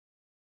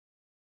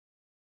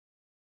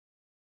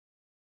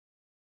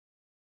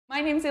My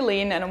name's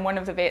Elaine and I'm one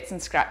of the vets in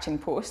Scratching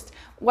Post.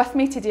 With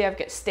me today I've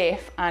got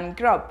Steph and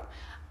Grub,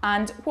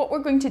 and what we're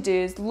going to do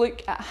is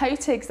look at how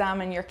to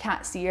examine your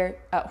cat's ear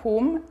at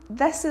home.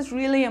 This is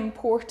really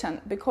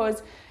important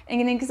because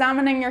in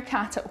examining your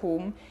cat at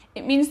home,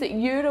 it means that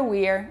you're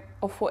aware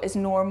of what is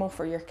normal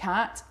for your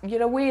cat.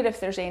 You're aware if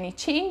there's any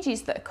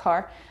changes that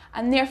occur,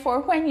 and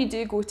therefore when you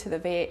do go to the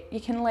vet, you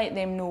can let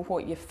them know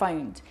what you've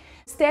found.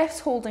 Steph's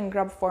holding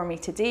Grub for me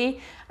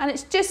today, and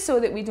it's just so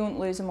that we don't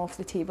lose him off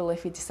the table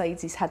if he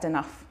decides he's had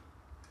enough.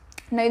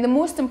 Now, the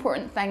most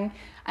important thing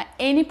at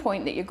any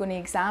point that you're going to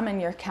examine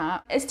your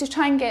cat is to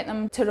try and get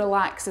them to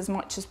relax as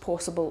much as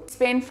possible.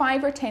 Spend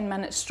 5 or 10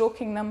 minutes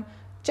stroking them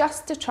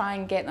just to try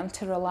and get them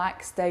to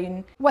relax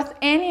down. With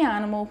any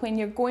animal, when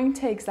you're going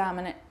to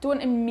examine it, don't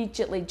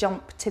immediately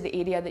jump to the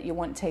area that you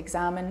want to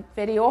examine.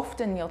 Very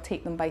often you'll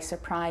take them by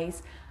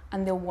surprise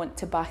and they'll want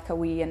to back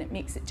away, and it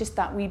makes it just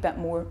that wee bit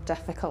more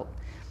difficult.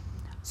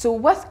 So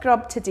with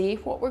Grub today,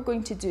 what we're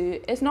going to do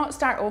is not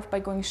start off by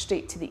going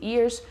straight to the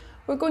ears.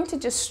 We're going to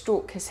just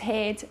stroke his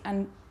head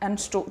and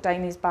stroke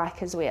down his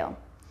back as well.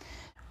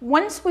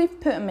 Once we've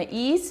put him at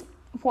ease,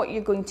 what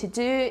you're going to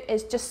do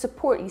is just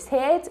support his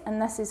head, and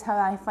this is how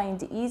I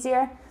find it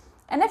easier.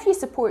 And if you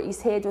support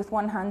his head with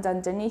one hand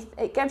underneath,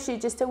 it gives you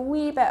just a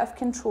wee bit of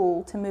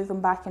control to move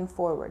him back and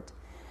forward.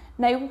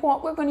 Now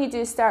what we're going to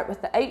do is start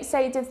with the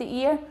outside of the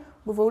ear.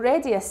 We've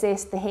already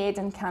assessed the head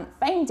and can't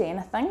find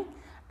anything.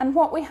 And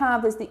what we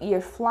have is the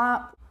ear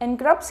flap. In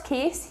Grub's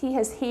case, he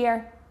has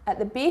hair at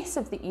the base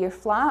of the ear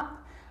flap,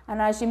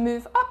 and as you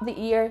move up the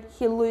ear,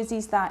 he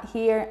loses that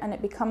hair and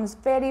it becomes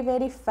very,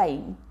 very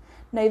fine.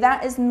 Now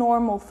that is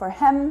normal for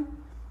him,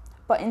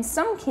 but in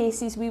some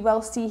cases we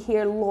will see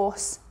hair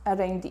loss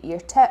around the ear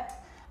tip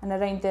and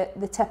around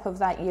the tip of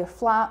that ear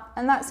flap,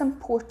 and that's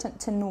important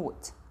to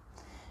note.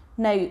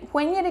 Now,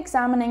 when you're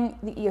examining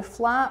the ear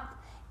flap,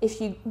 if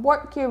you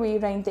work your way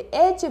around the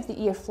edge of the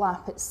ear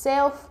flap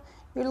itself,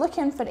 you're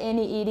looking for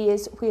any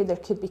areas where there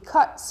could be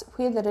cuts,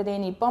 where there are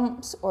any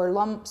bumps or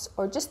lumps,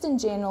 or just in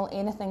general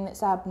anything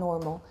that's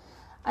abnormal.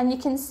 And you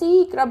can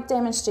see Grub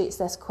demonstrates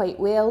this quite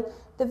well.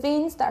 The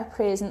veins that are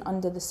present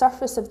under the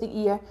surface of the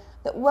ear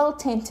that will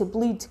tend to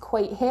bleed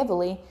quite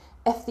heavily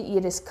if the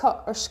ear is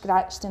cut or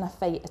scratched in a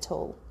fight at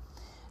all.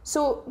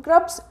 So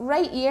Grub's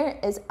right ear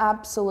is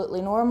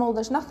absolutely normal.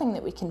 There's nothing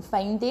that we can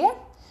find there.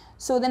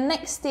 So the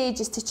next stage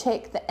is to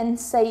check the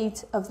inside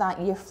of that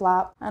ear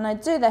flap, and I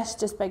do this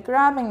just by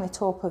grabbing the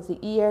top of the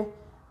ear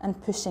and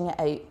pushing it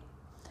out.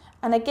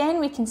 And again,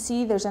 we can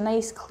see there's a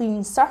nice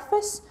clean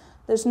surface.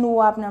 There's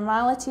no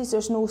abnormalities,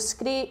 there's no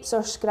scrapes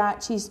or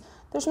scratches,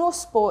 there's no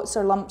spots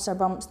or lumps or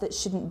bumps that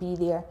shouldn't be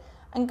there.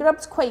 And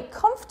Grub's quite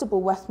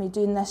comfortable with me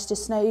doing this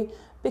just now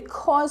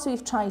because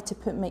we've tried to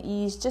put him at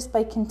ease just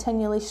by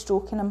continually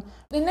stroking him.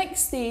 The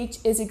next stage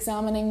is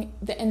examining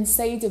the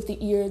inside of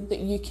the ear that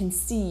you can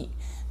see.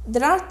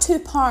 There are two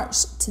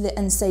parts to the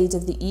inside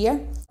of the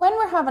ear. When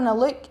we're having a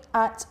look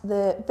at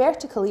the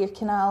vertical ear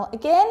canal,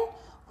 again,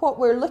 what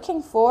we're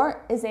looking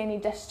for is any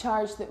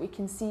discharge that we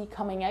can see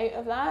coming out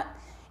of that,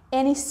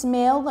 any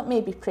smell that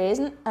may be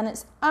present, and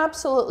it's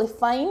absolutely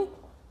fine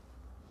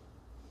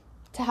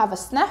to have a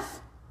sniff.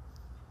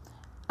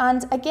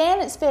 And again,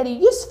 it's very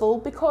useful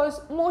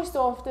because most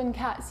often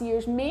cats'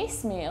 ears may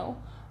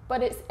smell,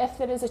 but it's if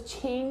there is a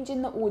change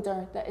in the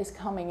odour that is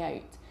coming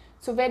out.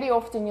 So very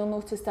often you'll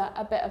notice that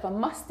a bit of a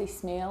musty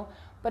smell,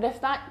 but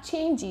if that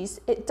changes,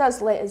 it does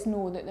let us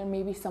know that there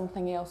may be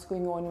something else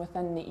going on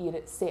within the ear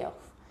itself.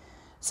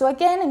 So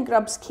again, in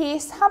Grub's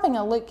case, having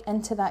a look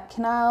into that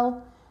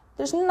canal,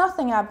 there's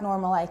nothing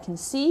abnormal I can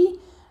see.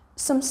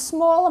 Some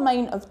small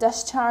amount of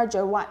discharge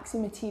or waxy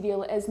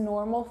material is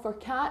normal for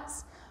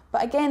cats,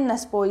 but again,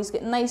 this boy's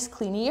got nice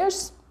clean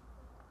ears.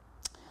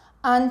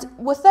 And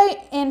without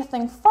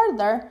anything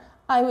further,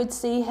 I would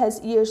say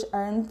his ears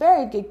are in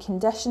very good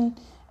condition.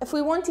 If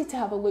we wanted to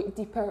have a look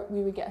deeper,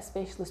 we would get a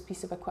specialist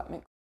piece of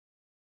equipment.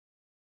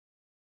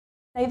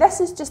 Now, this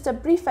is just a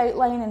brief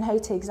outline on how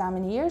to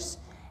examine ears.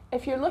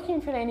 If you're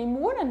looking for any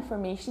more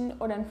information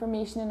or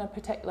information in a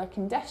particular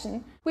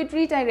condition, we'd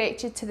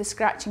redirect you to the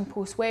Scratching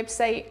Post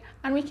website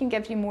and we can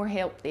give you more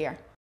help there.